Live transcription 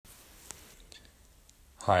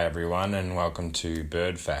Hi everyone and welcome to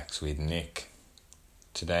Bird Facts with Nick.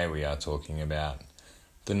 Today we are talking about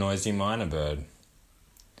the noisy myna bird.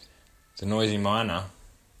 The noisy myna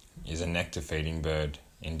is a nectar-feeding bird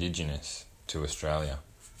indigenous to Australia.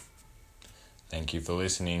 Thank you for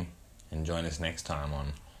listening and join us next time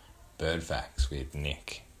on Bird Facts with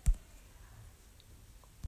Nick.